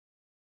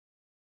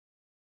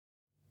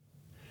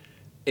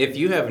If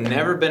you have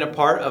never been a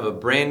part of a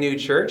brand new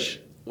church,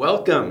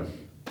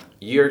 welcome.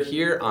 You're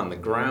here on the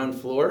ground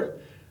floor.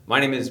 My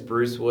name is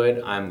Bruce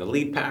Wood. I'm the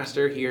lead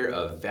pastor here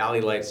of Valley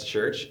Lights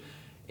Church,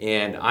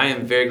 and I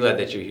am very glad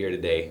that you're here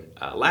today.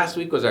 Last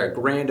week was our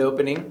grand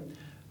opening.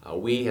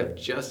 We have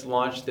just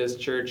launched this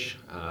church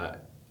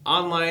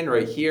online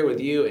right here with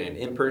you and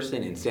in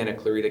person in Santa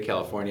Clarita,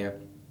 California.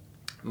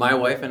 My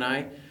wife and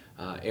I,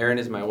 Erin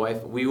is my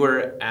wife, we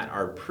were at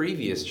our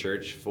previous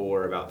church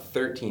for about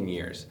 13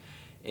 years.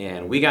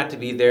 And we got to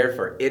be there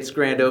for its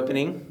grand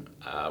opening,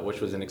 which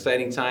was an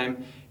exciting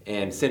time.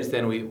 And since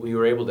then, we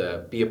were able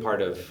to be a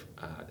part of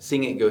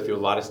seeing it go through a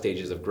lot of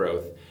stages of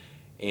growth.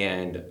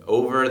 And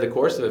over the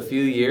course of a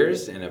few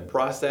years in a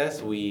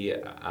process,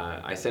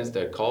 I sensed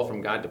a call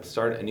from God to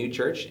start a new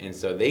church. And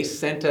so they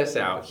sent us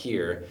out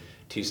here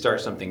to start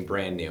something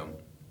brand new.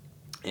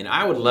 And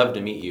I would love to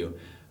meet you.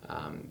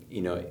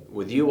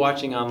 With you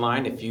watching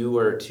online, if you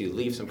were to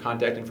leave some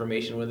contact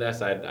information with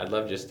us, I'd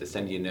love just to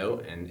send you a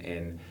note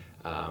and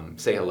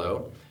say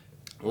hello.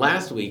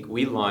 Last week,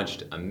 we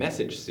launched a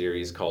message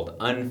series called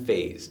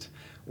Unfazed,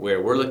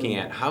 where we're looking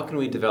at how can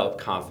we develop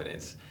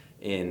confidence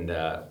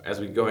as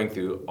we're going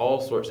through all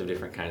sorts of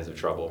different kinds of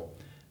trouble.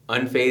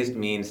 Unfazed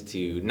means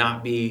to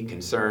not be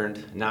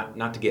concerned,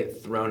 not to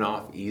get thrown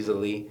off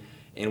easily,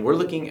 and we're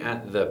looking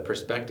at the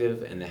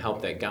perspective and the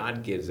help that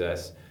God gives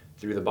us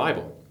through the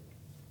Bible.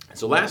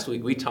 So last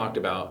week, we talked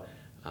about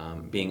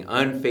being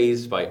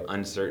unfazed by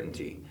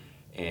uncertainty.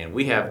 And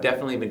we have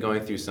definitely been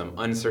going through some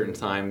uncertain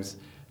times.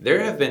 There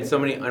have been so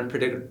many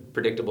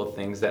unpredictable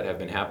things that have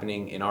been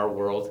happening in our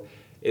world.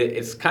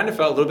 It's kind of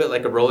felt a little bit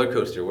like a roller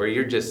coaster where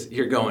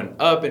you're going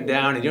up and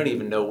down and you don't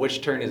even know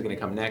which turn is going to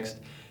come next.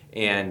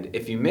 And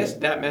if you missed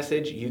that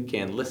message, you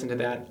can listen to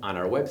that on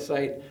our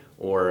website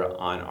or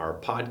on our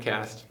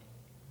podcast.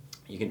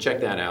 You can check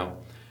that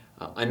out.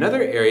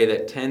 Another area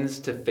that tends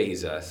to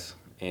phase us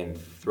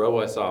and throw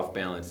us off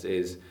balance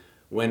is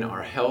when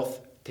our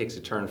health takes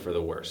a turn for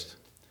the worst.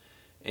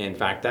 In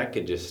fact, that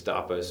could just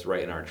stop us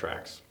right in our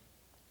tracks.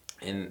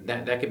 And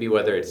that could be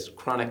whether it's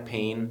chronic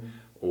pain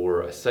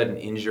or a sudden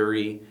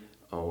injury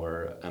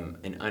or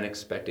an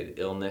unexpected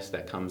illness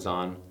that comes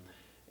on.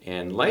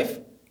 And life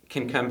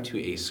can come to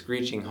a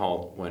screeching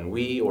halt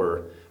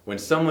when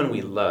someone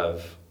we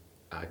love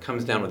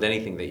comes down with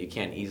anything that you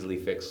can't easily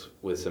fix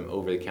with some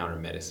over-the-counter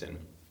medicine.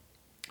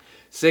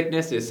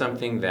 Sickness is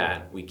something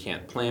that we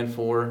can't plan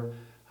for.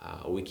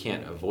 We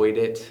can't avoid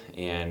it,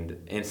 and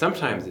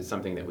sometimes it's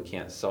something that we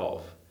can't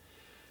solve.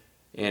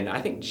 And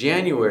I think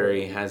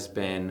January has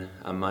been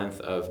a month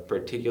of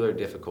particular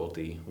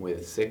difficulty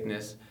with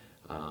sickness,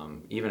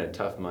 even a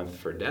tough month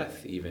for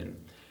death even.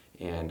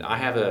 And I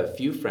have a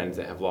few friends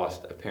that have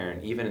lost a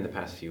parent even in the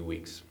past few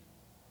weeks.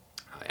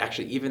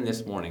 Actually, even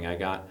this morning I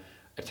got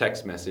a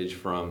text message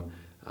from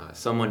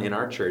someone in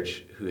our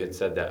church who had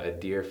said that a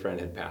dear friend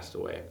had passed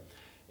away.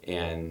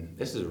 And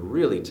this is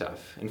really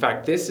tough. In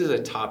fact, this is a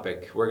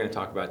topic we're going to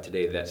talk about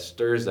today that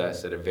stirs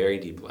us at a very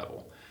deep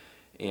level.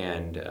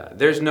 And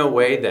there's no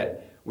way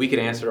that we can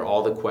answer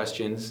all the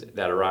questions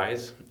that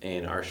arise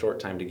in our short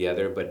time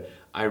together, but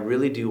I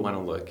really do want to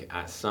look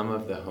at some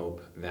of the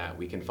hope that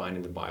we can find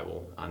in the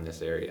Bible on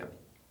this area.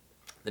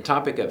 The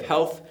topic of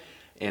health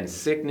and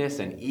sickness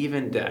and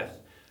even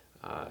death,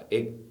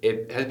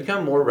 it has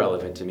become more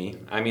relevant to me.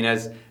 I mean,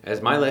 as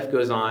my life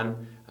goes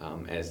on,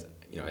 as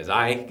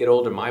I get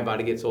older, my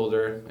body gets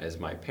older, as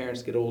my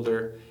parents get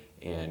older,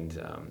 and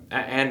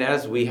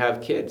as we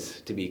have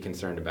kids to be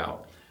concerned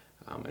about.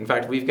 In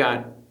fact, we've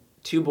got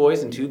 2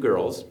 boys and 2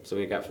 girls, so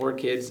we've got 4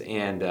 kids,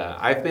 and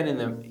I've been in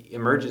the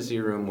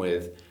emergency room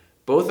with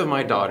both of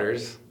my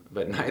daughters,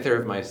 but neither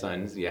of my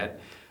sons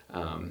yet,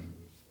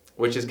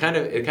 which is kind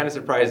of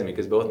surprising me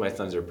because both my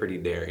sons are pretty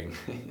daring.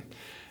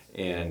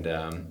 And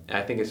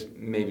I think it's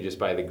maybe just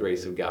by the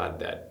grace of God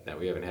that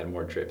we haven't had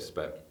more trips,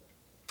 but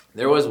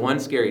there was one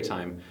scary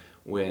time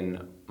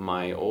when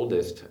my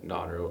oldest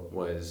daughter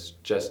was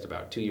just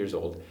about 2 years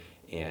old,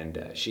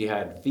 and she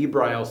had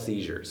febrile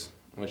seizures,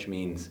 which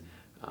means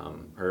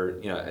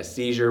a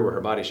seizure where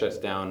her body shuts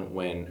down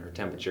when her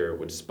temperature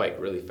would spike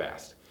really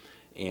fast.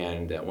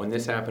 And when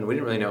this happened, we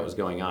didn't really know what was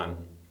going on.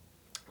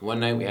 One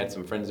night we had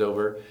some friends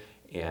over,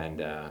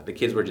 and the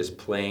kids were just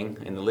playing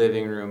in the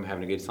living room,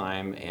 having a good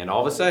time, and all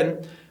of a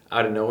sudden,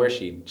 out of nowhere,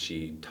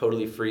 she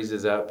totally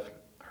freezes up.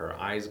 Her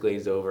eyes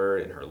glaze over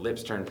and her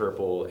lips turn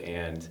purple,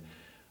 and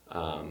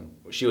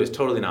she was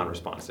totally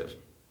non-responsive.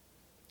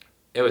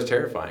 It was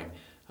terrifying.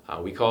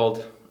 We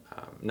called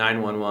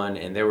 911,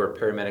 and there were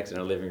paramedics in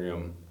our living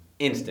room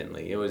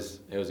instantly. It was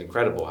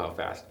incredible how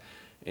fast.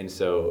 And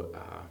so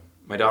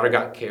my daughter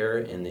got care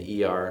in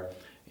the ER,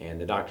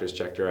 and the doctors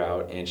checked her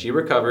out, and she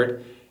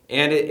recovered.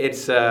 And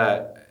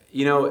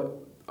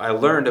I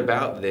learned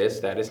about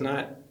this, that it's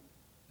not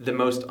the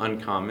most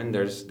uncommon.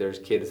 There's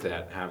kids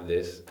that have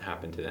this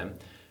happen to them.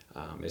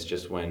 It's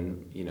just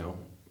when,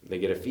 they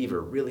get a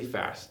fever really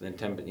fast, then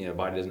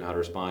body doesn't know how to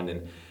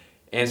respond.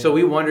 And so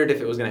we wondered if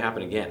it was going to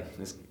happen again.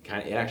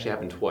 It actually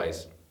happened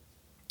twice.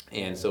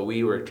 And so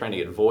we were trying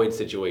to avoid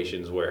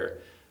situations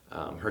where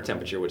her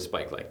temperature would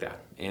spike like that.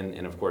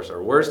 And of course,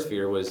 our worst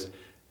fear was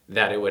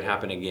that it would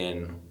happen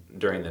again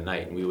during the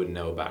night and we wouldn't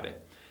know about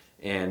it.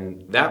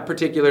 And that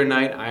particular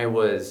night, I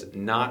was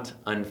not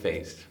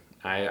unfazed.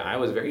 I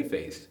was very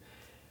fazed.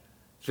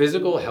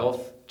 Physical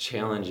health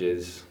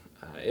challenges,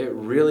 it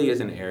really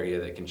is an area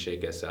that can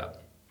shake us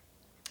up.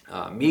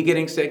 Me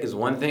getting sick is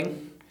one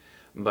thing,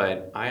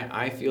 but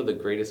I feel the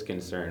greatest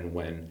concern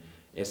when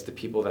it's the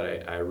people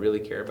that I really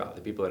care about,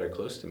 the people that are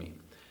close to me.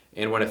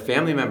 And when a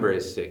family member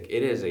is sick,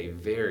 it is a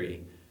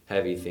very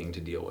heavy thing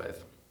to deal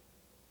with.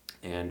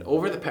 And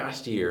over the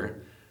past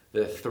year,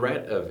 the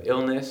threat of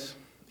illness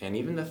and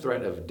even the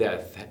threat of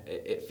death,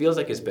 it feels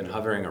like it's been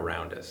hovering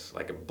around us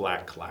like a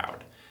black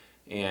cloud.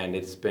 And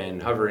it's been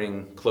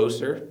hovering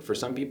closer for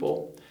some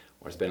people,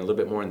 or it's been a little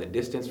bit more in the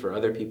distance for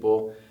other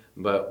people.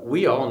 But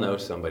we all know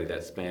somebody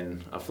that's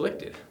been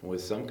afflicted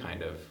with some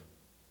kind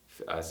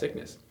of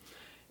sickness.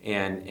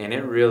 And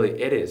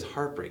it is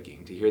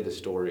heartbreaking to hear the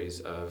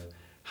stories of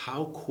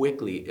how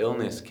quickly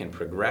illness can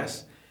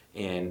progress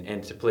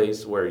and to a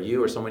place where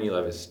you or someone you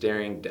love is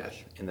staring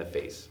death in the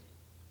face.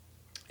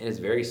 And it's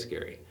very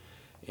scary.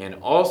 And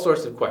all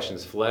sorts of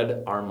questions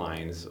flood our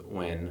minds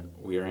when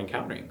we are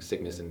encountering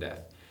sickness and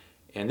death.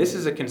 And this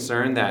is a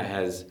concern that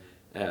has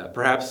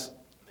perhaps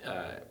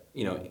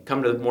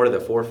come more to the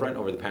forefront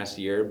over the past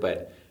year,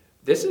 but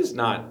this is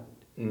not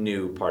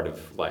new part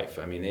of life.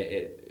 I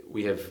mean,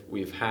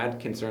 we've had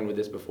concern with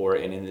this before,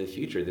 and in the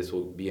future, this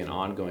will be an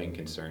ongoing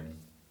concern.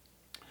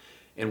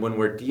 And when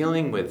we're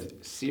dealing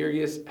with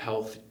serious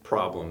health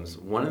problems,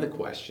 one of the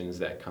questions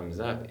that comes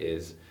up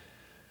is,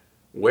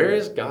 where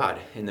is God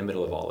in the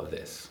middle of all of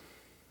this?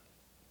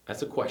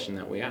 That's a question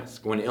that we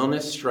ask. When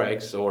illness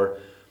strikes or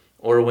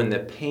when the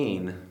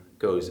pain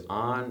goes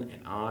on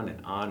and on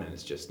and on and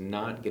it's just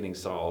not getting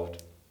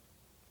solved,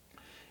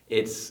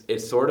 it's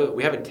sort of,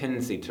 we have a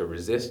tendency to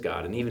resist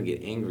God and even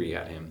get angry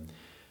at him.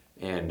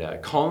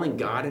 And calling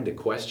God into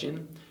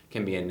question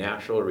can be a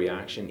natural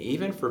reaction,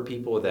 even for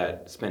people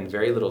that spend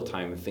very little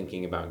time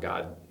thinking about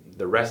God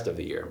the rest of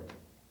the year.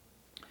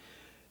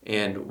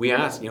 And we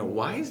ask,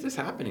 why is this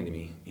happening to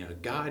me?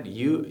 God,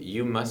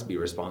 you must be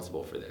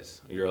responsible for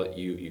this.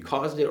 You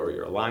caused it, or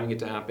you're allowing it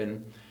to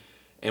happen.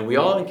 And we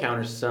all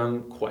encounter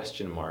some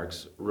question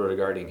marks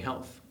regarding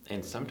health,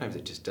 and sometimes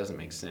it just doesn't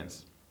make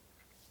sense.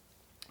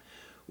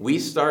 We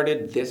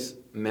started this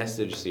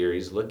message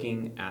series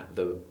looking at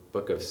the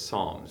book of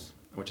Psalms,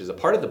 which is a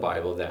part of the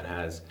Bible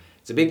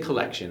it's a big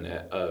collection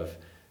of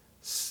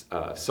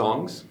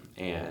songs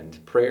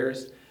and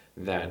prayers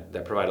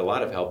that provide a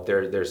lot of help.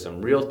 There's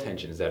some real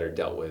tensions that are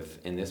dealt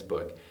with in this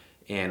book.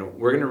 And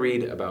we're going to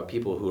read about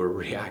people who are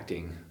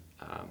reacting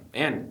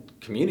and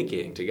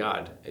communicating to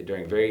God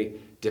during very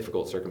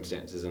difficult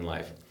circumstances in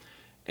life.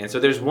 And so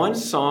there's one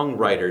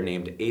songwriter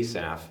named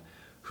Asaph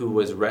who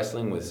was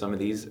wrestling with some of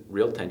these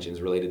real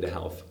tensions related to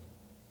health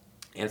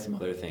and some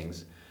other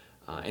things.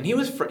 And he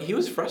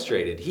was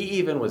frustrated. He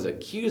even was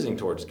accusing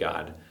towards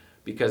God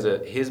because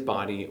his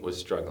body was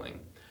struggling.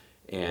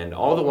 And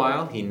all the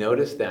while, he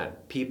noticed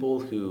that people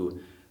who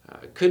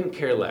couldn't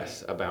care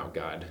less about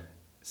God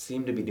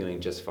seemed to be doing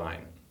just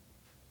fine.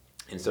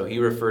 And so he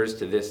refers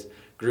to this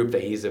group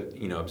that he's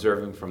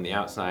observing from the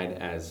outside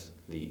as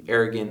the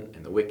arrogant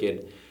and the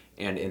wicked.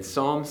 And in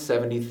Psalm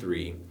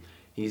 73,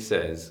 he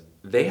says,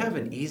 "They have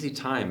an easy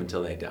time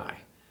until they die,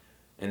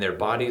 and their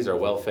bodies are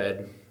well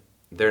fed.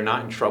 They're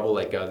not in trouble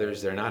like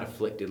others. They're not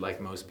afflicted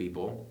like most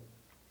people."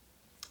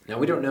 Now,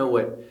 we don't know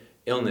what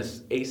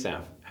illness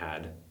Asaph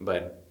had,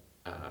 but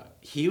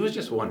he was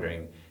just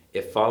wondering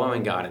if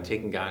following God and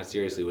taking God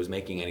seriously was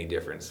making any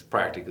difference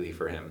practically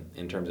for him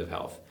in terms of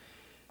health.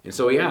 And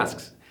so he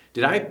asks,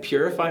 "Did I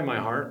purify my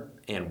heart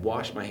and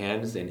wash my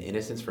hands in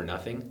innocence for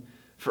nothing?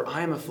 For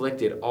I am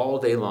afflicted all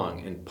day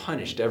long and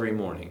punished every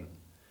morning.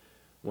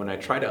 When I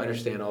tried to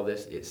understand all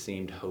this, it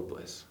seemed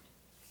hopeless."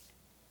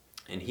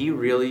 And he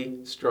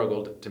really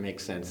struggled to make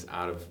sense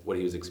out of what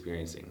he was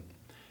experiencing.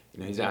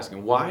 He's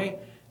asking, why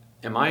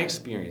am I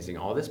experiencing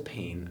all this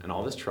pain and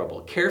all this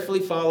trouble, carefully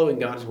following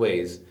God's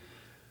ways,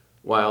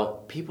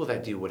 while people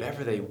that do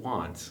whatever they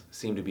want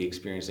seem to be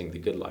experiencing the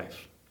good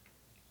life?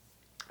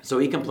 So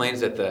he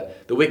complains that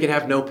the wicked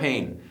have no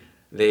pain.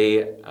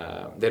 They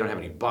don't have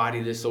any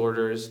body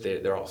disorders.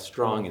 They're all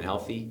strong and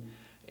healthy.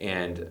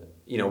 And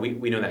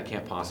we know that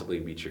can't possibly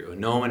be true.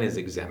 No one is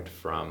exempt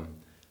from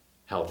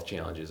health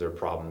challenges or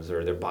problems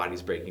or their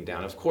bodies breaking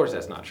down. Of course,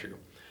 that's not true.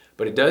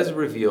 But it does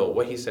reveal,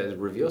 what he says,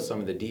 reveals some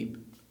of the deep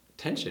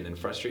tension and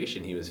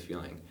frustration he was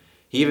feeling.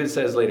 He even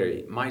says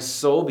later, "My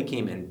soul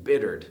became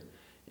embittered,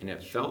 and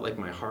it felt like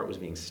my heart was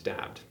being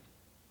stabbed."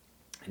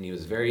 And he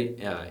was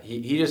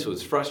he just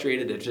was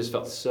frustrated. It just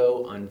felt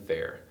so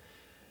unfair.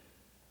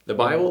 The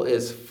Bible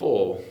is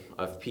full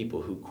of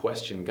people who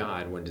question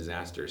God when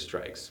disaster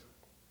strikes.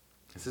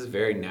 This is a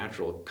very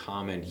natural,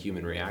 common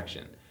human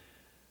reaction.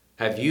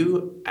 Have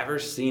you ever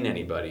seen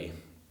anybody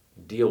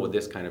deal with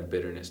this kind of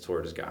bitterness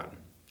towards God?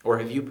 Or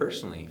have you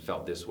personally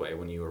felt this way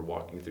when you were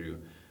walking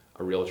through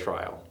a real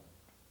trial?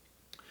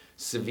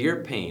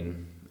 Severe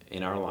pain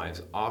in our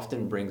lives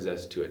often brings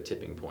us to a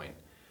tipping point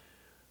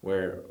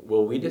where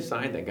will we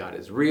decide that God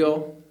is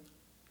real,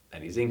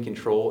 that he's in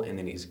control, and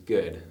that he's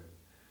good?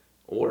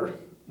 Or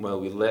will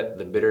we let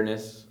the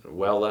bitterness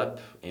well up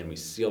and we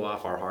seal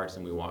off our hearts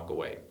and we walk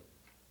away?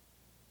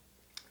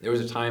 There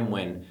was a time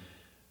when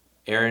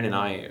Aaron and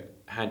I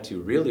had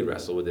to really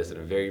wrestle with this in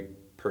a very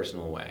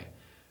personal way.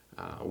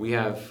 We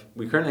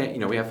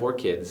currently, we have 4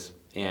 kids,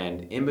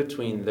 and in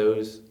between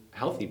those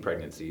healthy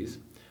pregnancies,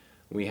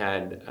 we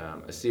had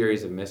a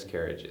series of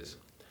miscarriages.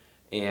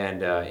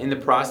 And in the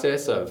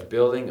process of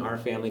building our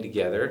family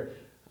together,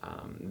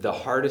 the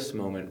hardest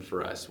moment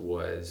for us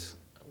was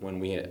when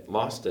we had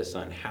lost a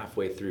son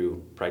halfway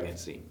through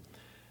pregnancy.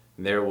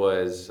 There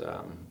was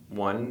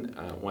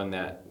one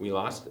that we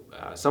lost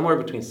somewhere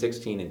between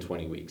 16 and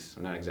 20 weeks.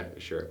 I'm not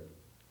exactly sure.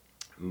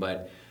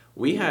 But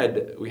we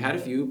had a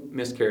few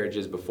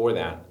miscarriages before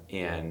that,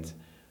 and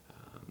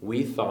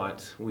we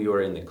thought we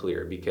were in the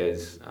clear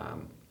because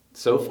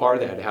so far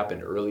that had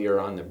happened earlier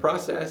on in the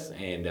process,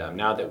 and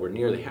now that we're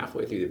nearly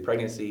halfway through the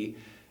pregnancy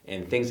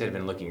and things had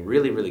been looking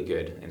really, really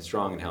good and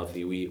strong and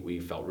healthy, we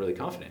felt really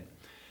confident.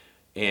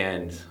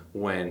 And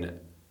when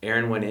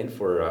Aaron went in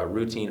for a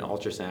routine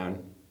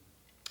ultrasound,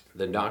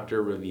 the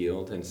doctor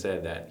revealed and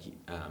said that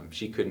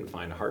she couldn't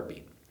find a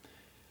heartbeat.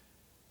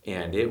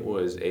 And it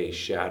was a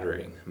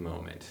shattering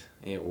moment.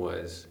 It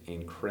was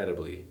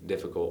incredibly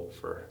difficult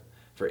for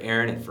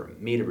Aaron and for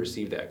me to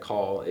receive that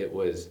call. It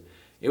was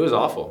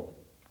awful.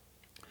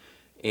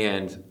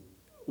 And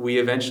we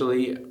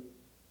eventually,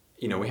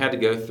 we had to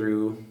go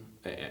through,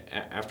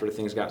 after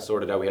things got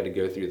sorted out, we had to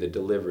go through the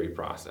delivery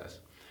process.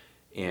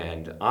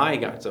 And I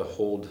got to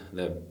hold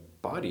the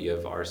body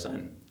of our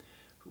son,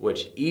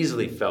 which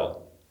easily fit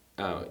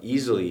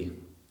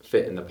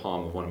in the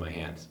palm of one of my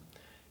hands.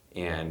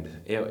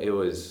 And it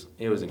was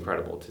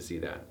incredible to see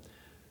that.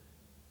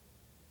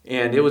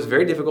 And it was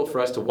very difficult for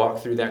us to walk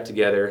through that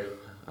together.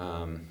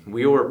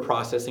 We were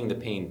processing the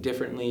pain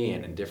differently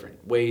and in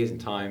different ways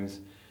and times.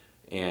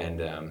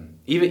 And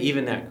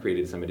even that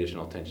created some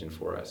additional tension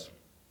for us.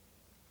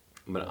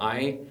 But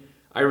I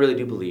really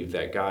do believe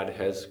that God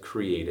has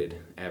created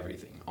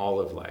everything,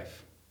 all of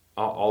life,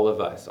 all of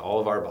us, all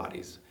of our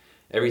bodies,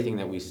 everything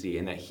that we see,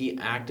 and that he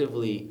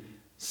actively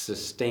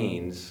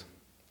sustains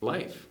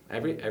life.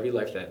 Every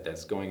life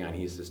that's going on,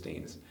 he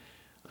sustains.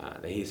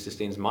 That he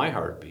sustains my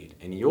heartbeat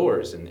and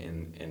yours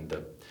and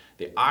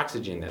the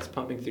oxygen that's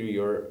pumping through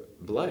your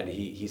blood.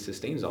 He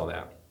sustains all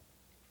that.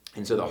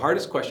 And so the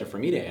hardest question for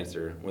me to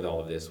answer with all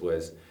of this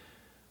was,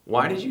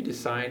 why did you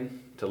decide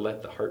to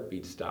let the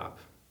heartbeat stop?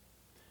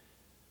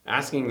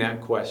 Asking that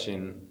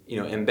question,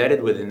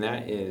 embedded within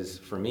that is,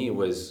 for me,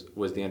 was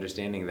the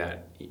understanding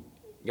that,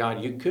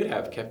 God, you could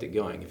have kept it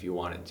going if you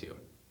wanted to.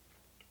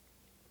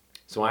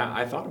 So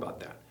I thought about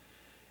that.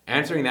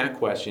 Answering that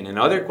question and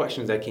other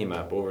questions that came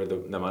up over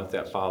the month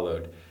that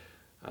followed,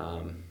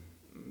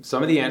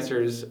 some of the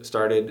answers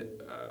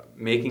started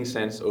making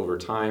sense over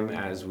time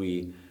as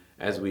we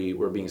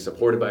were being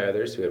supported by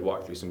others who had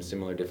walked through some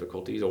similar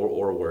difficulties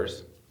or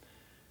worse.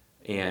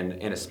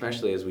 And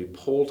especially as we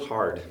pulled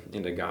hard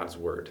into God's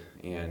word,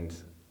 and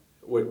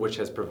which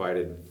has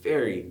provided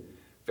very,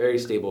 very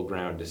stable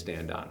ground to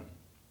stand on.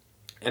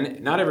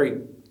 And not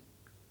every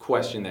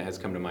question that has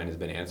come to mind has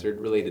been answered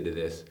related to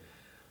this,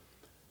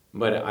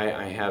 but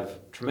I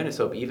have tremendous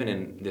hope even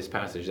in this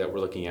passage that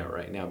we're looking at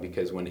right now,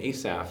 because when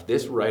Asaph,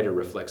 this writer,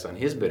 reflects on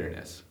his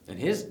bitterness and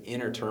his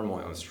inner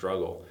turmoil and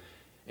struggle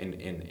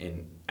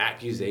and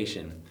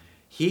accusation,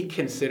 he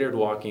considered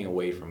walking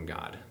away from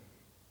God.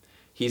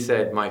 He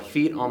said, "My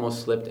feet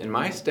almost slipped and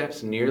my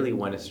steps nearly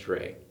went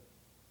astray.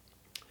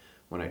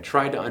 When I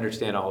tried to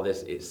understand all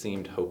this, it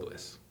seemed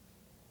hopeless.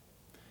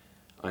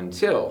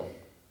 Until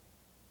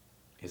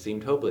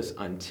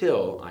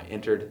I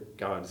entered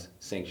God's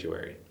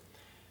sanctuary.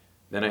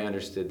 Then I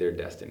understood their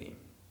destiny."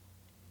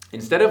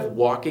 Instead of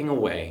walking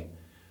away,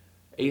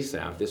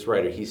 Asaph, this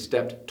writer, he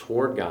stepped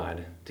toward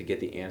God to get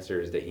the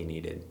answers that he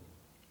needed.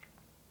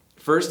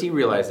 First, he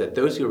realized that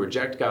those who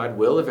reject God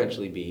will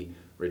eventually be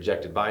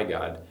rejected by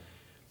God.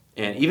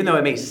 And even though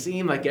it may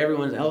seem like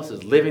everyone else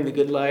is living the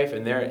good life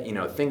and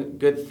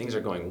good things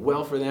are going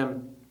well for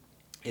them,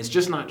 it's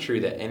just not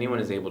true that anyone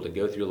is able to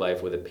go through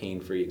life with a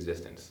pain-free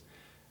existence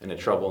and a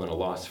trouble and a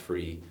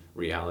loss-free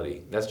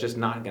reality. That's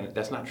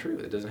not true.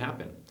 It doesn't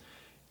happen.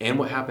 And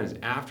what happens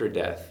after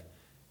death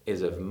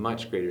is of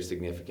much greater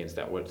significance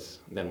than what's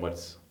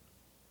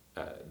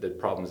the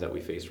problems that we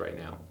face right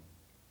now.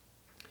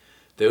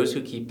 Those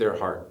who keep their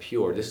heart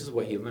pure, this is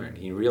what he learned.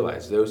 He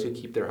realized those who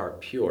keep their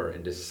heart pure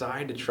and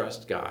decide to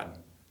trust God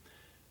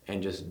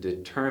and just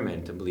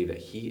determined to believe that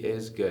he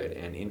is good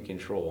and in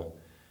control,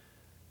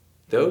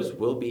 those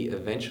will be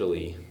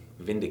eventually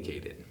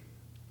vindicated.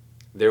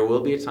 There will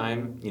be a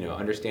time,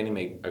 understanding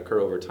may occur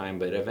over time,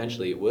 but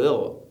eventually it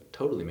will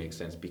totally make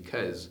sense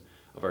because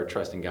of our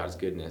trust in God's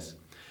goodness.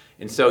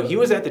 And so he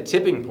was at the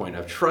tipping point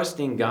of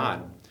trusting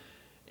God.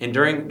 And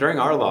during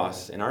our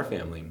loss in our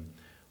family,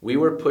 we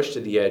were pushed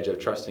to the edge of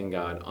trusting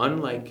God,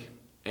 unlike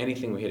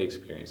anything we had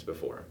experienced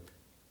before.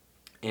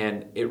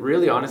 And it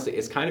really, honestly,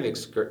 it's kind of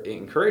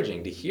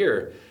encouraging to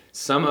hear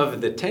some of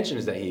the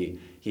tensions that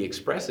he he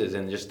expresses,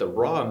 and just the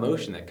raw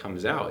emotion that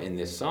comes out in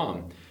this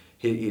psalm,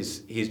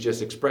 he's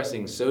just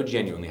expressing so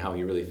genuinely how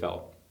he really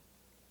felt.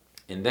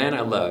 And then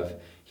I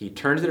love, he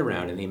turns it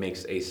around and he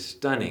makes a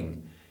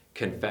stunning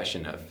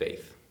confession of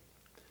faith.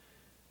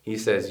 He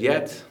says,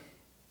 "Yet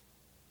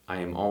I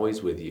am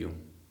always with you.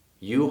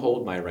 You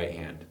hold my right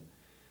hand.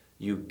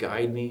 You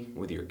guide me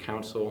with your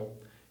counsel,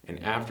 and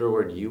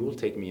afterward you will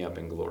take me up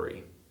in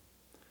glory."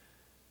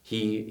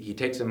 He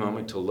takes a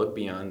moment to look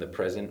beyond the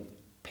present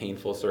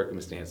painful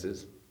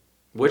circumstances,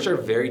 which are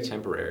very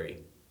temporary,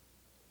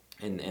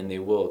 and they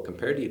will,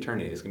 compared to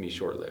eternity, it's going to be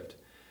short-lived.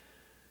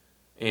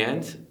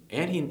 And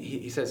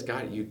he says,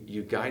 "God,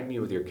 you guide me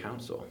with your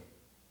counsel."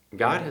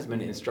 God has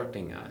been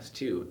instructing us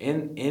too.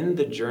 In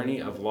the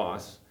journey of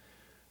loss,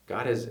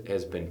 God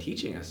has been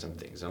teaching us some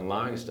things and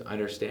allowing us to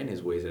understand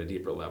his ways at a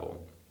deeper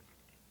level.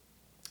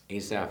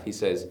 Asaph, he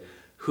says,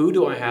 "Who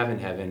do I have in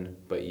heaven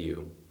but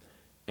you?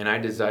 And I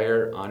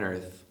desire on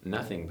earth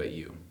nothing but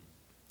you."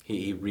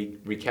 He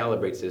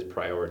recalibrates his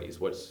priorities.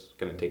 What's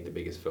going to take the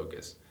biggest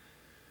focus?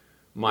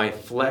 "My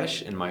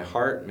flesh and my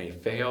heart may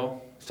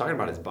fail." He's talking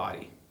about his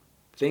body.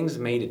 Things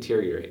may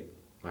deteriorate.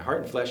 My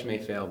heart and flesh may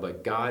fail,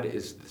 but God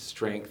is the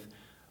strength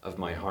of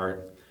my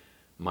heart,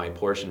 my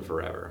portion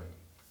forever.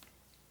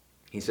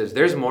 He says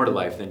there's more to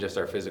life than just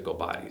our physical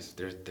bodies.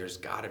 There's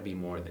got to be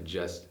more than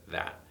just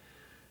that.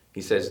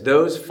 He says,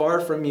 "Those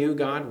far from you,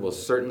 God, will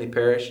certainly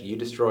perish. You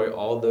destroy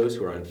all those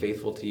who are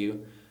unfaithful to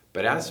you.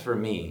 But as for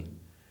me,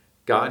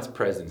 God's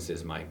presence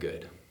is my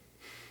good."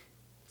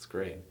 It's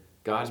great.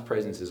 God's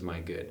presence is my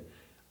good.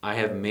 "I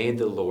have made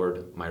the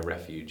Lord my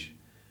refuge,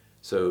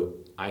 so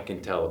I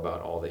can tell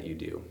about all that you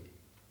do."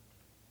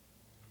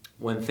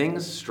 When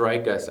things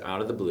strike us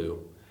out of the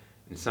blue,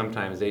 and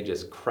sometimes they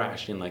just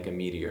crash in like a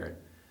meteor,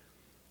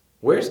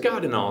 where's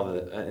God in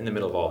the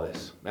middle of all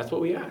this? That's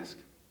what we ask.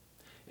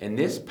 And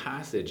this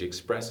passage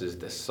expresses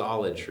the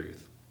solid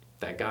truth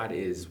that God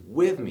is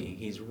with me.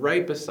 He's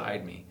right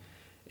beside me,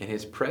 and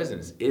his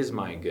presence is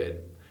my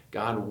good.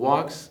 God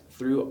walks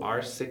through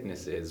our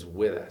sicknesses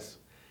with us.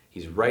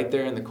 He's right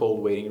there in the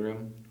cold waiting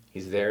room.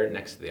 He's there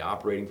next to the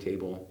operating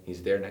table.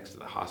 He's there next to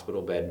the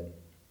hospital bed.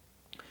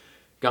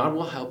 God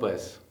will help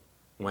us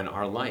when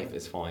our life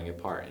is falling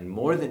apart. And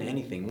more than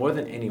anything, more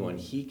than anyone,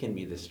 he can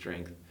be the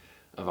strength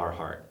of our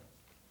heart.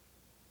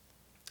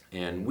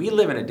 And we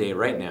live in a day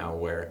right now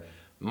where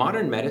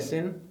modern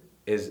medicine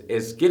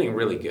is getting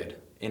really good.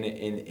 And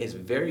it's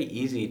very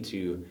easy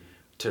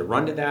to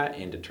run to that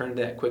and to turn to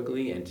that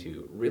quickly and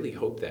to really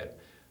hope that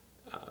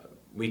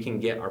we can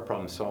get our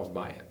problems solved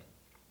by it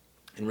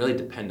and really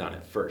depend on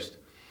it first.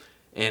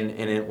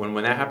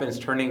 When that happens,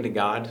 turning to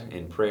God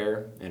in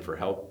prayer and for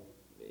help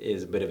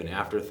is a bit of an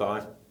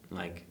afterthought.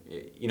 Like,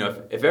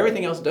 if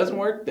everything else doesn't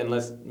work, then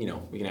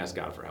we can ask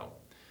God for help.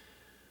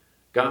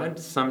 God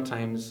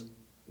sometimes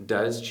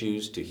does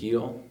choose to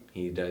heal.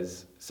 He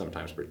does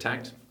sometimes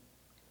protect.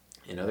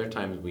 And other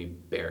times we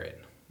bear it.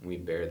 We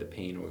bear the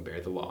pain, or we bear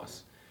the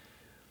loss.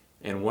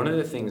 And one of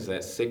the things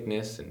that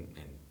sickness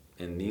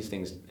and these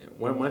things,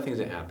 one of the things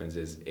that happens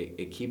is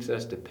it keeps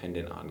us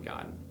dependent on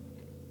God.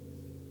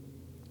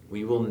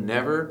 We will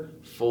never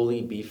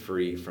fully be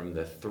free from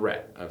the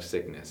threat of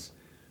sickness.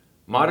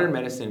 Modern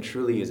medicine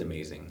truly is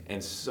amazing,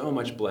 and so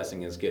much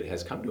blessing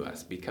has come to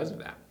us because of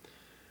that.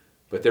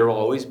 But there will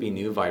always be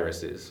new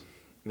viruses.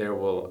 There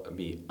will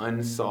be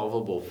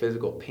unsolvable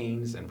physical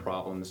pains and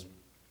problems.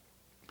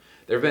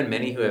 There have been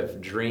many who have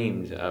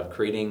dreamed of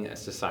creating a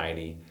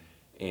society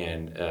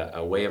and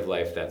a way of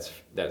life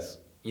that's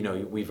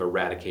we've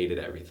eradicated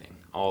everything,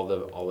 all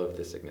of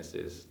the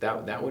sicknesses.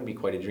 That would be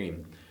quite a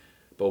dream.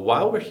 But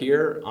while we're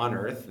here on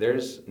earth,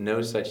 there's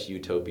no such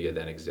utopia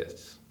that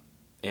exists.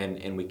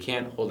 And we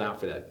can't hold out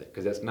for that,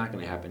 because that's not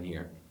going to happen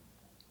here.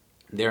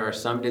 There are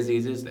some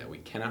diseases that we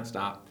cannot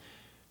stop,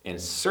 and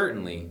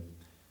certainly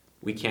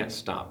we can't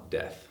stop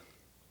death.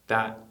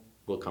 That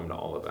will come to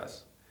all of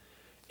us.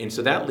 And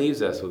so that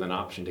leaves us with an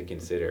option to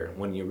consider.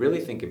 When you really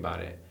think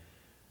about it,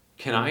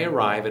 can I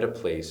arrive at a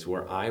place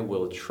where I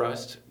will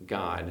trust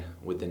God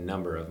with the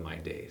number of my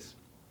days?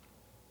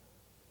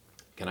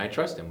 Can I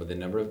trust him with the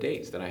number of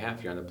days that I have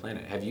here on the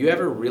planet? Have you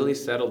ever really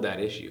settled that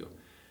issue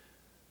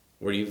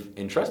where you've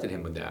entrusted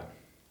him with that?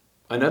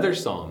 Another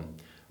psalm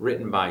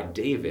written by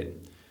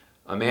David,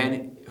 a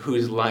man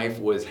whose life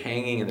was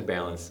hanging in the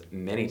balance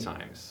many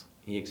times.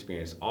 He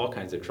experienced all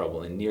kinds of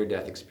trouble and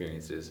near-death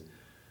experiences.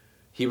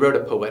 He wrote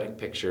a poetic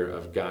picture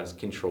of God's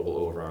control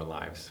over our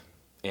lives.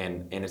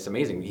 And it's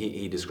amazing.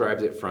 He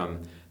describes it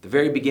from the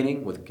very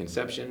beginning with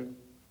conception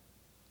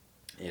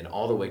and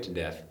all the way to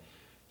death.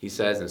 He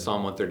says in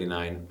Psalm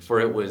 139, "For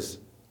it was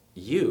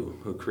you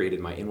who created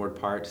my inward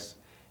parts.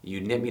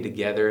 You knit me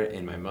together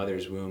in my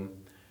mother's womb.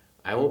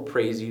 I will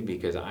praise you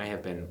because I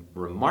have been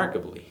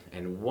remarkably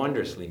and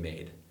wondrously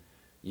made.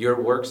 Your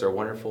works are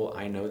wonderful.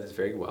 I know this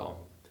very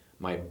well.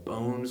 My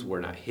bones were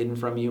not hidden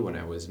from you when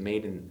I was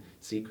made in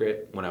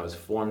secret, when I was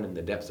formed in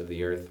the depths of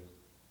the earth.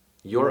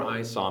 Your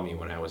eyes saw me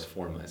when I was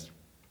formless."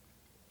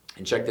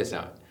 And check this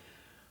out.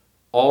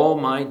 "All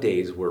my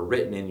days were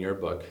written in your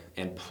book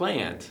and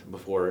planned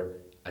before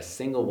a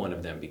single one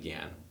of them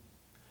began.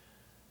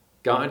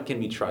 God can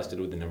be trusted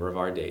with the number of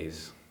our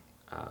days.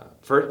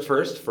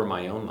 First, for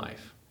my own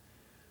life.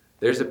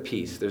 There's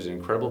an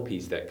incredible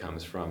peace that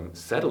comes from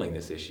settling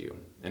this issue.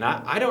 And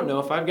I don't know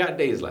if I've got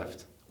days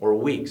left, or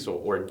weeks,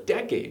 or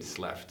decades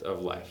left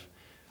of life.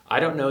 I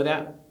don't know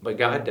that, but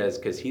God does,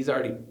 because He's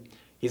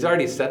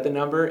already set the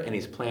number, and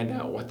He's planned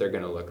out what they're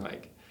going to look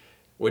like.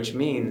 Which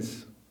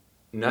means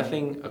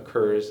nothing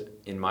occurs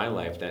in my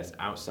life that's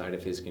outside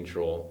of His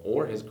control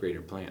or His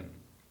greater plan.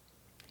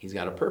 He's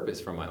got a purpose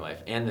for my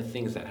life and the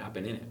things that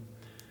happen in it.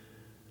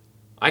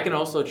 I can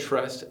also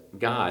trust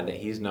God that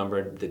He's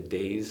numbered the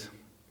days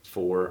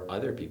for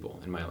other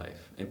people in my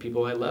life, and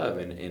people I love,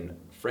 and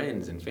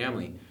friends and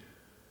family.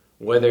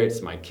 Whether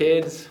it's my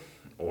kids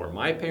or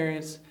my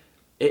parents,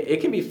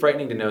 it can be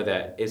frightening to know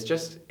that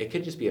it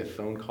could just be a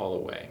phone call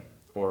away,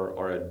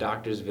 or a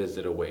doctor's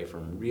visit away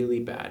from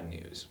really bad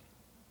news.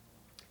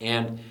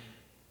 And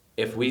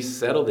if we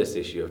settle this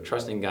issue of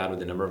trusting God with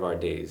the number of our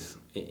days,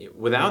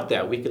 without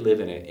that, we could live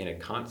in a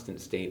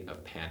constant state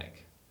of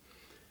panic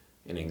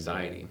and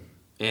anxiety.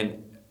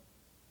 And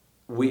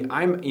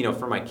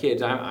for my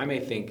kids, I may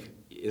think,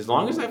 as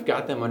long as I've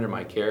got them under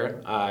my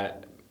care,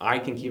 I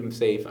can keep them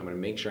safe. I'm going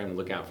to make sure I'm going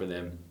to look out for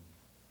them.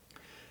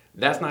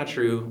 That's not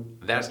true.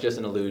 That's just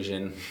an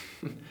illusion.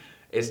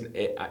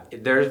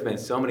 There's been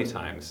so many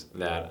times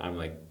that I'm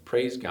like,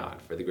 praise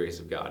God for the grace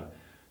of God.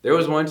 There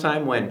was one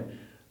time when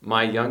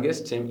my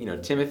youngest,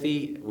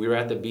 Timothy, we were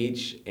at the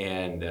beach,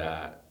 and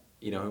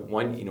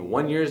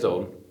 1 year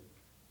old.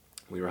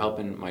 We were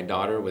helping my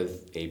daughter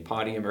with a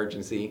potty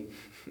emergency,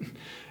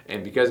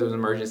 and because it was an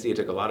emergency, it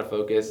took a lot of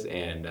focus,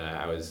 and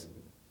I was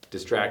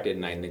distracted,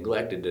 and I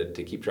neglected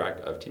to keep track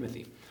of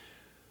Timothy.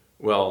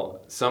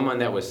 Well, someone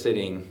that was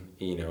sitting,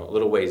 a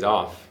little ways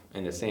off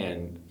in the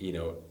sand,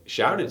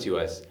 shouted to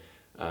us,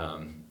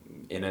 and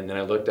then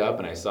I looked up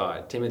and I saw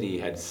Timothy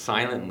had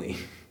silently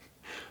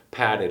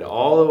padded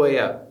all the way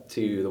up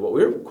to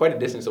we were quite a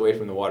distance away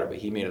from the water, but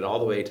he made it all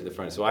the way to the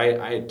front. So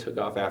I took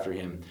off after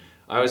him.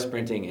 I was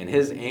sprinting, and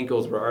his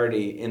ankles were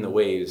already in the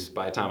waves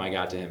by the time I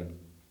got to him.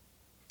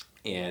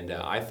 And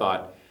I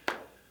thought,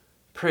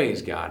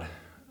 praise God.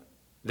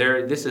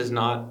 This was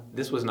not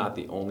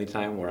the only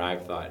time where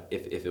I've thought,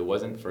 if it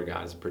wasn't for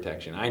God's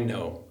protection, I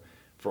know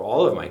for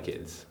all of my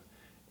kids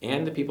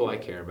and the people I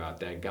care about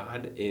that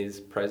God is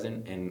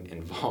present and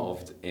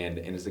involved, and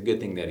it's a good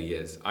thing that He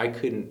is. I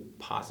couldn't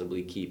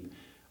possibly keep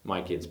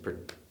my kids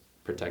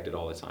protected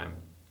all the time.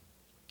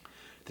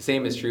 The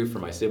same is true for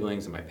my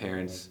siblings and my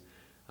parents.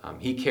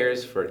 He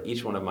cares for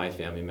each one of my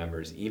family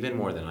members even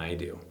more than I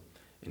do,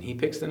 and He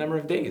picks the number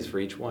of days for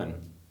each one.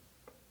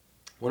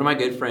 One of my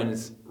good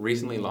friends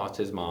recently lost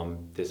his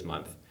mom this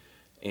month,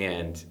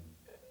 and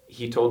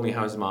he told me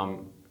how his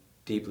mom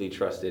deeply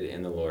trusted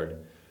in the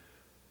Lord.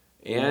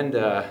 And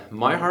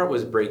my heart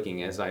was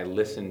breaking as I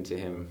listened to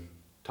him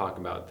talk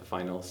about the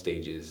final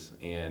stages,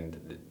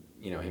 and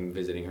him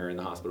visiting her in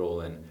the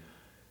hospital, and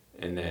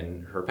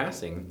then her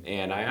passing.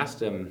 And I asked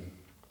him,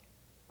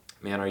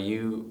 man, are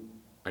you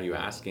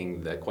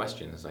asking the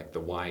questions, like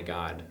the why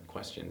God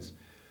questions?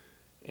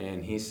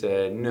 And he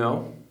said,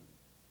 no.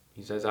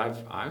 He says,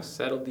 I've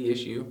settled the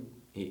issue.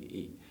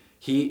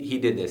 He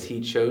did this. He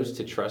chose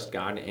to trust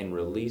God and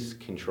release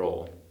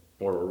control,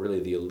 or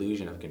really the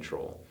illusion of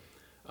control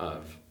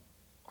of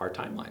our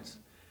timelines.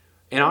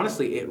 And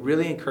honestly, it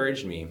really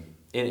encouraged me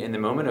in the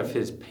moment of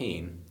his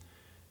pain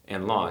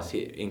and loss.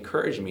 It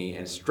encouraged me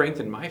and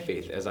strengthened my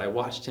faith as I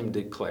watched him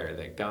declare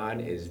that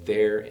God is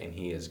there and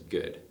He is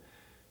good,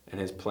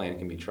 and His plan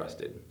can be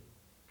trusted.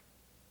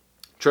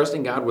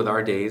 Trusting God with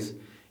our days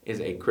is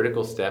a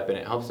critical step, and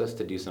it helps us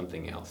to do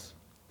something else.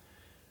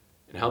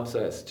 It helps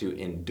us to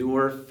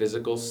endure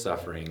physical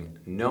suffering,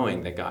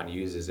 knowing that God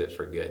uses it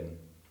for good.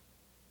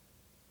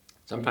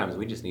 Sometimes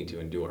we just need to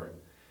endure.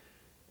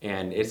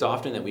 And it's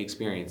often that we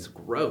experience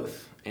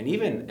growth, and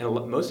even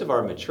most of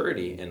our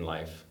maturity in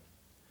life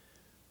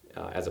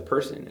as a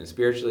person and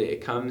spiritually,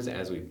 it comes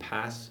as we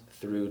pass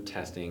through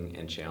testing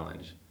and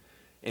challenge.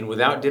 And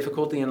without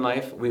difficulty in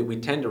life, we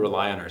tend to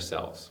rely on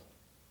ourselves.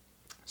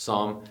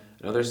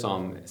 Another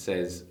psalm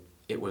says,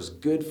 "It was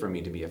good for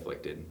me to be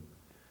afflicted,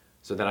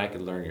 so that I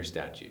could learn your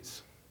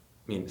statutes."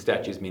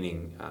 Statutes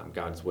meaning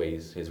God's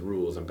ways, His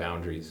rules and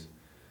boundaries.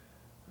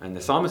 And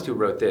the psalmist who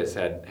wrote this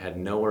had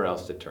nowhere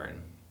else to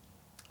turn.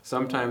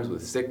 Sometimes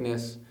with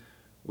sickness,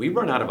 we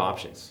run out of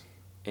options,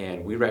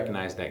 and we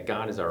recognize that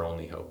God is our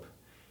only hope.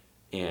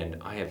 And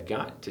I have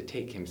got to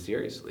take Him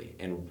seriously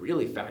and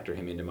really factor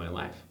Him into my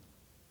life.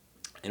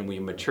 And we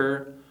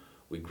mature,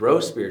 we grow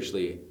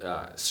spiritually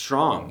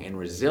strong and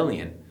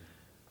resilient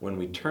when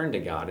we turn to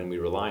God and we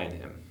rely on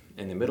Him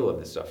in the middle of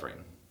the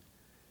suffering.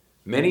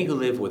 Many who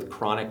live with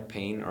chronic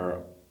pain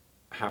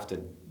have to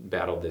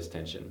battle this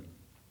tension.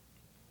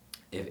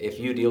 If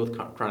you deal with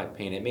chronic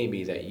pain, it may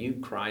be that you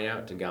cry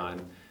out to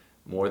God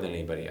more than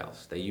anybody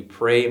else, that you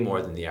pray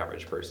more than the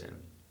average person,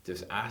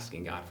 just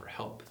asking God for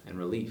help and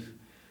relief.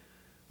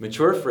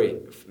 Mature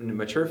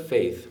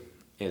faith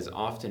is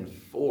often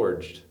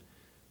forged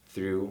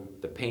through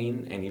the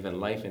pain and even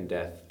life and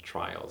death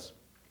trials.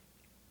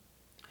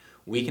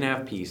 We can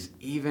have peace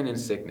even in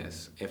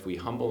sickness if we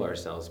humble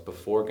ourselves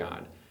before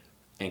God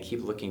and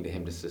keep looking to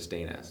Him to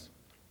sustain us.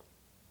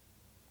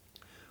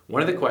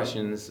 One of the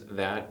questions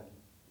that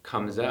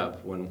comes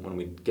up when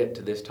we get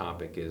to this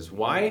topic is,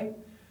 why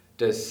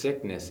does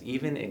sickness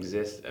even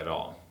exist at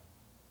all?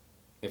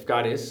 If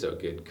God is so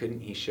good, couldn't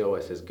He show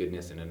us His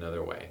goodness in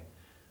another way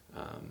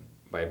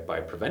by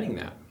preventing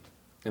that?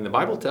 And the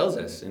Bible tells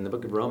us in the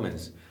book of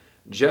Romans,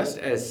 just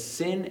as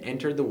sin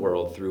entered the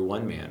world through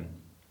one man,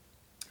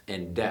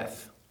 and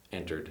death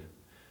entered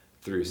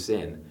through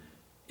sin,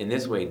 in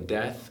this way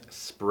death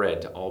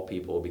spread to all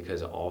people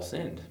because all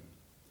sinned.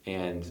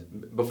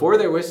 And before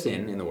there was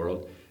sin in the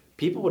world,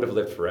 people would have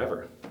lived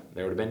forever.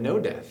 There would have been no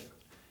death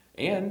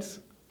and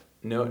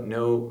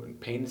no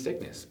pain and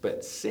sickness.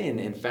 But sin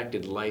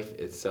infected life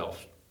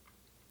itself.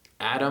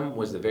 Adam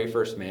was the very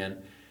first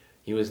man.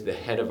 He was the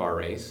head of our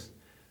race.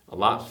 A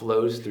lot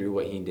flows through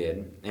what he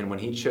did. And when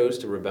he chose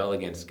to rebel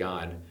against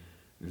God,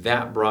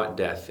 that brought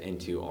death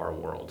into our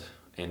world.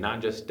 And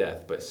not just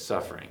death, but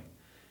suffering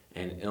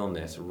and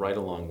illness right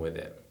along with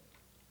it.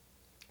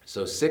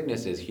 So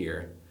sickness is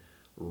here,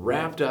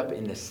 wrapped up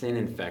in the sin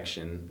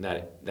infection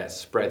that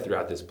spread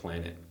throughout this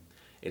planet.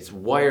 It's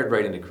wired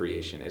right into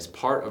creation. It's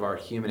part of our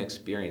human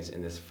experience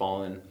in this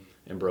fallen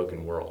and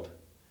broken world.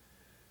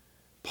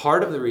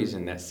 Part of the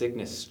reason that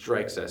sickness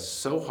strikes us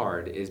so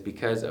hard is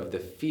because of the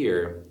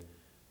fear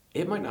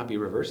it might not be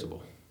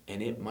reversible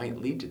and it might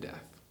lead to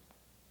death.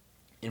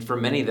 And for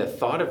many, the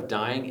thought of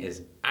dying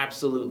is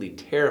absolutely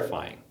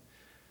terrifying.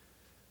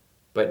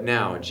 But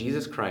now,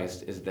 Jesus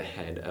Christ is the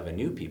head of a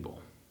new people.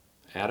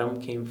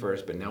 Adam came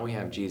first, but now we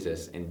have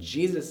Jesus. And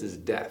Jesus'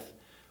 death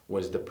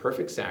was the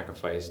perfect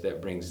sacrifice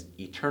that brings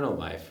eternal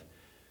life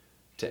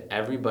to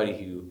everybody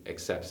who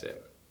accepts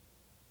it.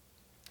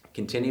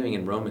 Continuing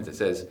in Romans, it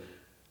says,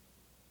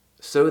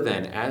 so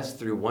then, as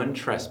through one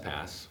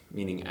trespass,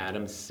 meaning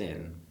Adam's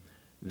sin,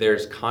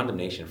 there's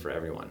condemnation for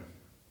everyone.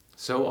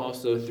 So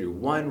also through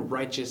one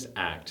righteous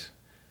act,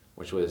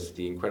 which was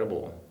the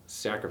incredible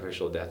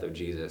sacrificial death of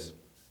Jesus,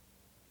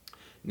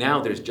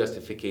 now there's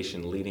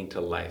justification leading to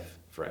life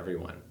for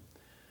everyone.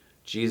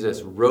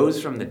 Jesus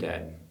rose from the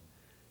dead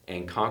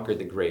and conquered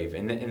the grave.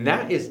 And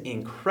that is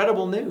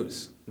incredible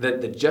news.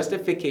 The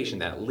justification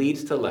that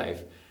leads to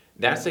life,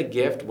 that's a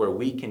gift where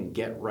we can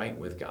get right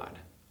with God.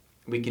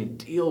 We can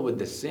deal with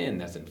the sin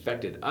that's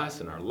infected us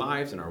and our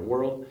lives and our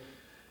world.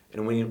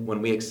 And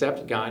when we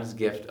accept God's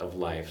gift of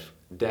life,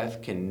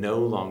 death can no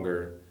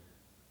longer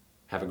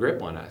have a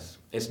grip on us.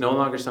 It's no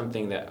longer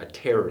a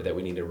terror that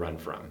we need to run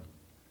from.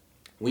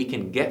 We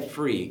can get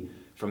free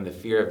from the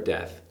fear of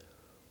death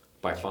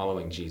by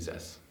following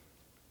Jesus.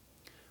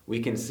 We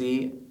can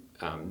see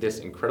this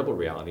incredible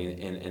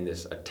reality and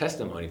this a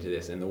testimony to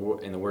this in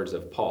the words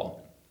of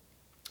Paul,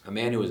 a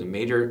man who was a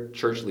major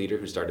church leader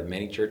who started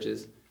many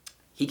churches.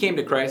 He came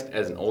to Christ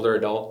as an older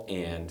adult,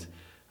 and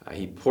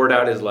he poured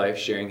out his life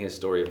sharing his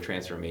story of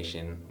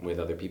transformation with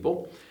other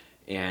people.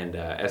 And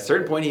at a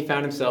certain point, he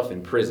found himself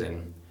in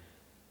prison,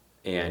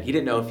 and he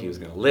didn't know if he was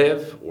going to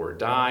live or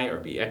die or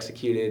be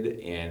executed.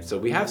 And so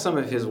we have some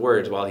of his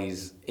words while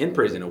he's in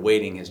prison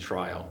awaiting his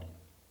trial.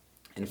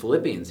 In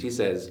Philippians, he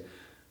says,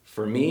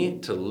 "For me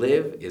to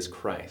live is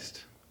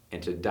Christ,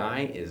 and to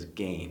die is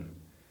gain.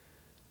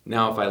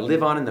 Now, if I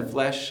live on in the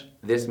flesh,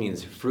 this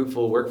means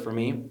fruitful work for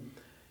me,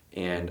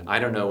 and I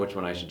don't know which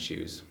one I should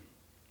choose.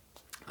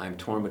 I'm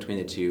torn between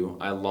the two.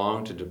 I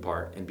long to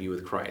depart and be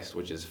with Christ,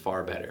 which is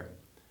far better."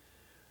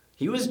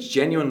 He was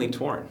genuinely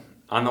torn.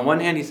 On the one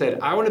hand, he said,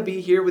 I want to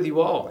be here with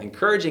you all,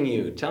 encouraging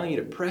you, telling you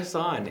to press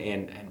on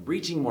and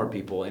reaching more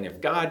people. And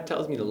if God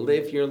tells me to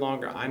live here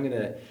longer, I'm going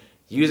to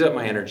use up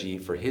my energy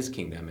for His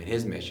kingdom and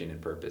His mission and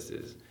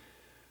purposes.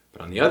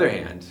 But on the other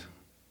hand,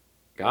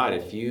 God,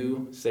 if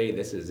you say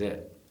this is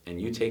it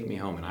and you take me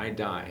home and I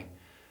die,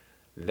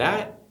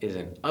 that is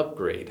an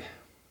upgrade.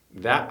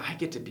 That I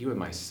get to be with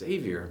my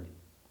Savior.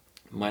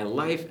 My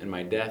life and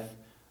my death,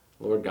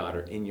 Lord God,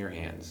 are in your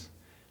hands.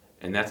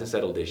 And that's a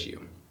settled issue.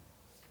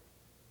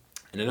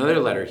 In another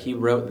letter, he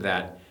wrote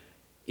that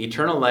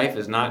eternal life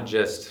is not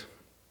just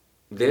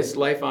this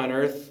life on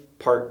earth,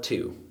 part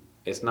 2.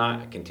 It's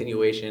not a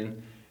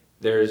continuation.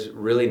 There's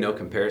really no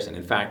comparison.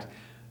 In fact,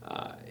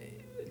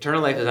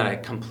 eternal life is on a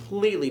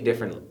completely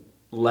different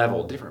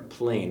level, different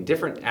plane,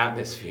 different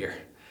atmosphere.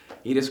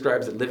 He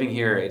describes that living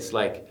here, it's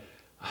like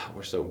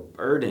we're so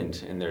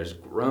burdened, and there's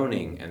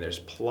groaning, and there's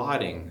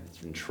plotting,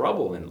 and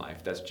trouble in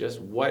life. That's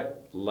just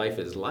what life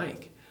is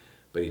like.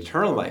 But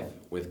eternal life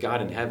with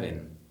God in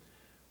heaven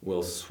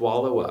will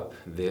swallow up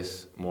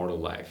this mortal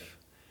life.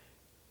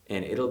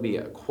 And it'll be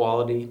a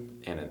quality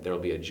and there'll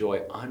be a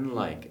joy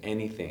unlike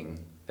anything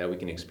that we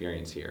can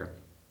experience here.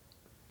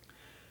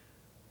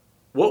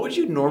 What would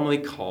you normally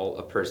call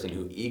a person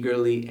who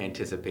eagerly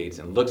anticipates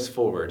and looks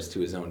forwards to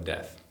his own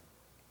death?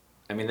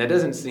 I mean, that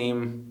doesn't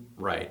seem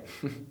right.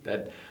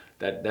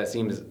 that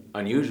seems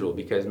unusual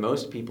because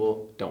most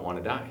people don't want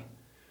to die.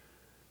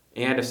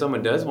 And if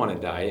someone does want to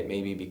die, it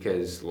may be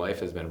because life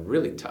has been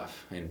really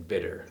tough and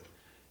bitter,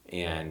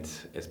 and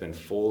it's been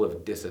full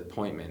of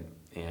disappointment,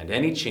 and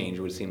any change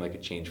would seem like a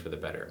change for the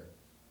better.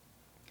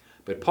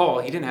 But Paul,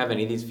 he didn't have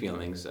any of these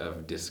feelings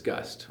of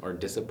disgust or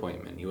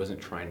disappointment. He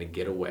wasn't trying to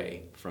get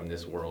away from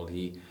this world.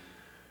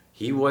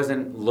 He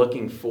wasn't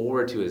looking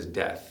forward to his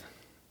death.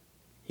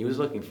 He was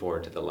looking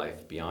forward to the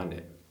life beyond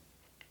it.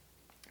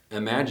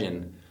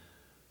 Imagine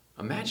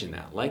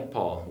that, like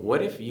Paul,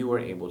 what if you were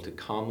able to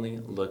calmly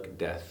look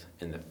death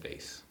in the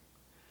face?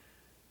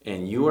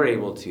 And you were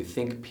able to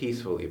think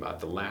peacefully about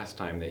the last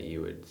time that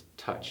you would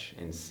touch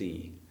and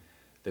see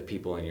the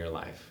people in your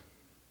life,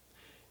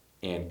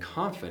 and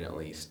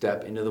confidently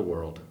step into the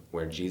world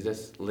where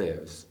Jesus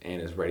lives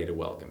and is ready to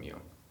welcome you.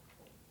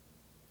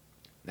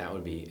 That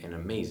would be an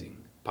amazing,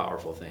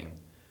 powerful thing.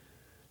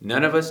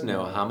 None of us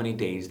know how many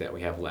days that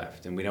we have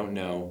left, and we don't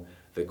know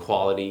the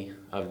quality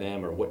of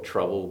them or what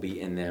trouble will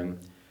be in them.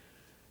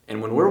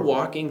 And when we're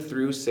walking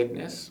through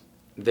sickness,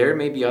 there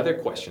may be other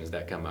questions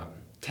that come up,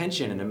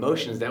 tension and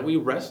emotions that we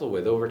wrestle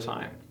with over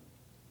time.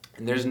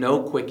 And there's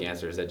no quick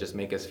answers that just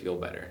make us feel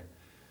better.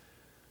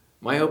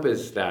 My hope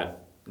is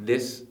that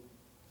this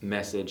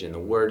message and the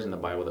words in the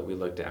Bible that we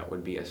looked at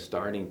would be a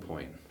starting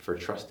point for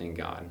trusting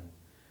God.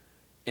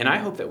 And I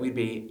hope that we'd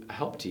be a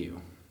help to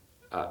you,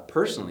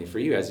 personally, for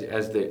you, as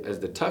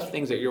the tough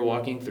things that you're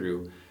walking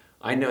through.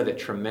 I know that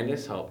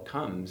tremendous help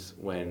comes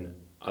when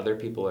other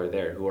people are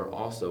there who are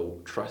also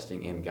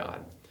trusting in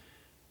God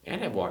and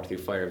have walked through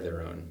fire of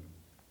their own.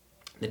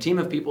 The team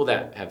of people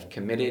that have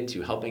committed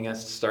to helping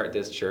us start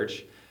this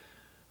church,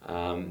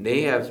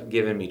 they have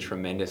given me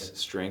tremendous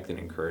strength and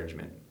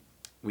encouragement.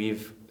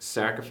 We've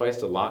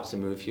sacrificed a lot to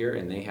move here,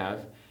 and they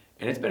have,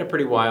 and it's been a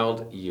pretty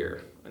wild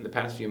year. And the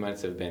past few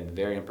months have been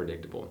very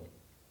unpredictable.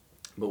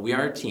 But we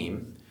are a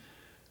team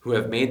who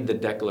have made the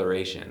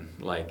declaration,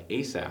 like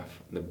Asaph,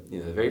 the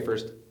very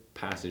first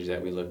passage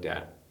that we looked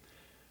at.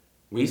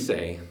 We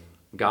say,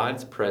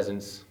 God's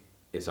presence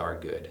is our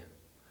good.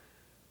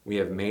 We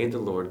have made the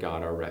Lord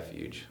God our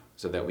refuge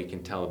so that we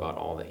can tell about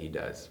all that he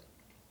does.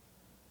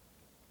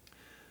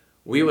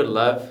 We would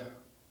love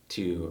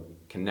to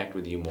connect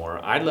with you more.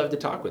 I'd love to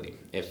talk with you.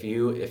 If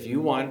you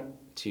want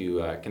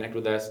to connect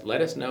with us, let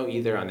us know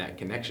either on that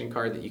connection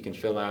card that you can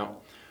fill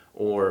out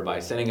or by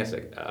sending us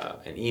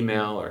an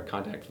email or a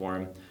contact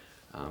form.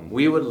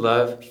 We would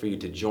love for you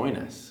to join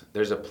us.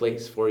 There's a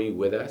place for you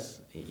with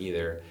us,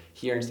 either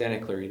here in Santa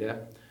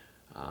Clarita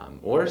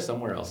or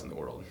somewhere else in the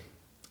world.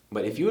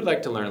 But if you would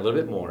like to learn a little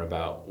bit more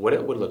about what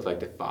it would look like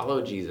to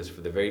follow Jesus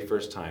for the very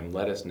first time,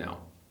 let us know.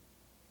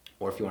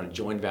 Or if you want to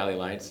join Valley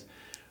Lights,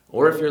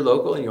 or if you're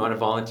local and you want to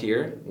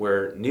volunteer,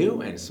 we're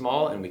new and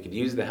small and we could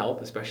use the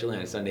help, especially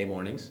on Sunday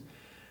mornings.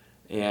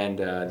 And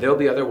there'll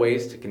be other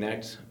ways to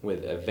connect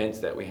with events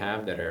that we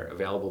have that are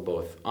available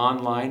both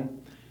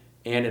online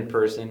and in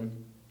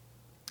person.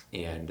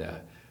 And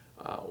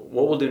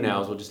what we'll do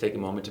now is we'll just take a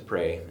moment to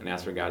pray and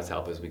ask for God's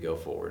help as we go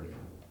forward.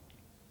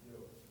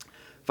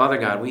 Father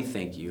God, we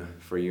thank you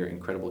for your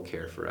incredible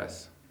care for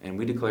us. And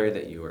we declare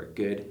that you are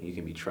good, you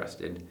can be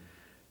trusted.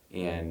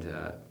 And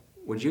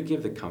would you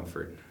give the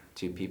comfort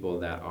to people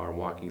that are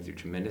walking through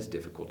tremendous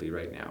difficulty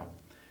right now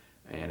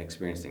and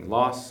experiencing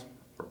loss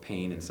or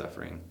pain and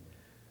suffering.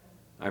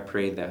 I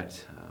pray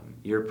that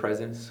your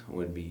presence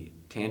would be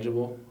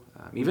tangible.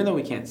 Even though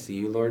we can't see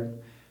you, Lord,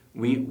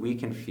 we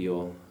can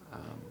feel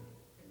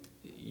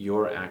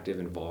your active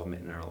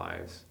involvement in our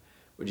lives.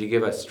 Would you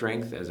give us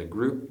strength as a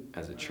group,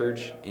 as a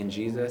church in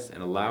Jesus,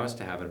 and allow us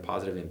to have a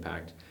positive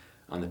impact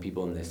on the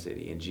people in this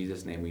city. In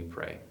Jesus' name we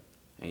pray.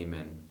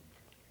 Amen.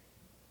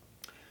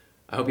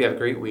 I hope you have a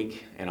great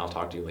week, and I'll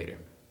talk to you later.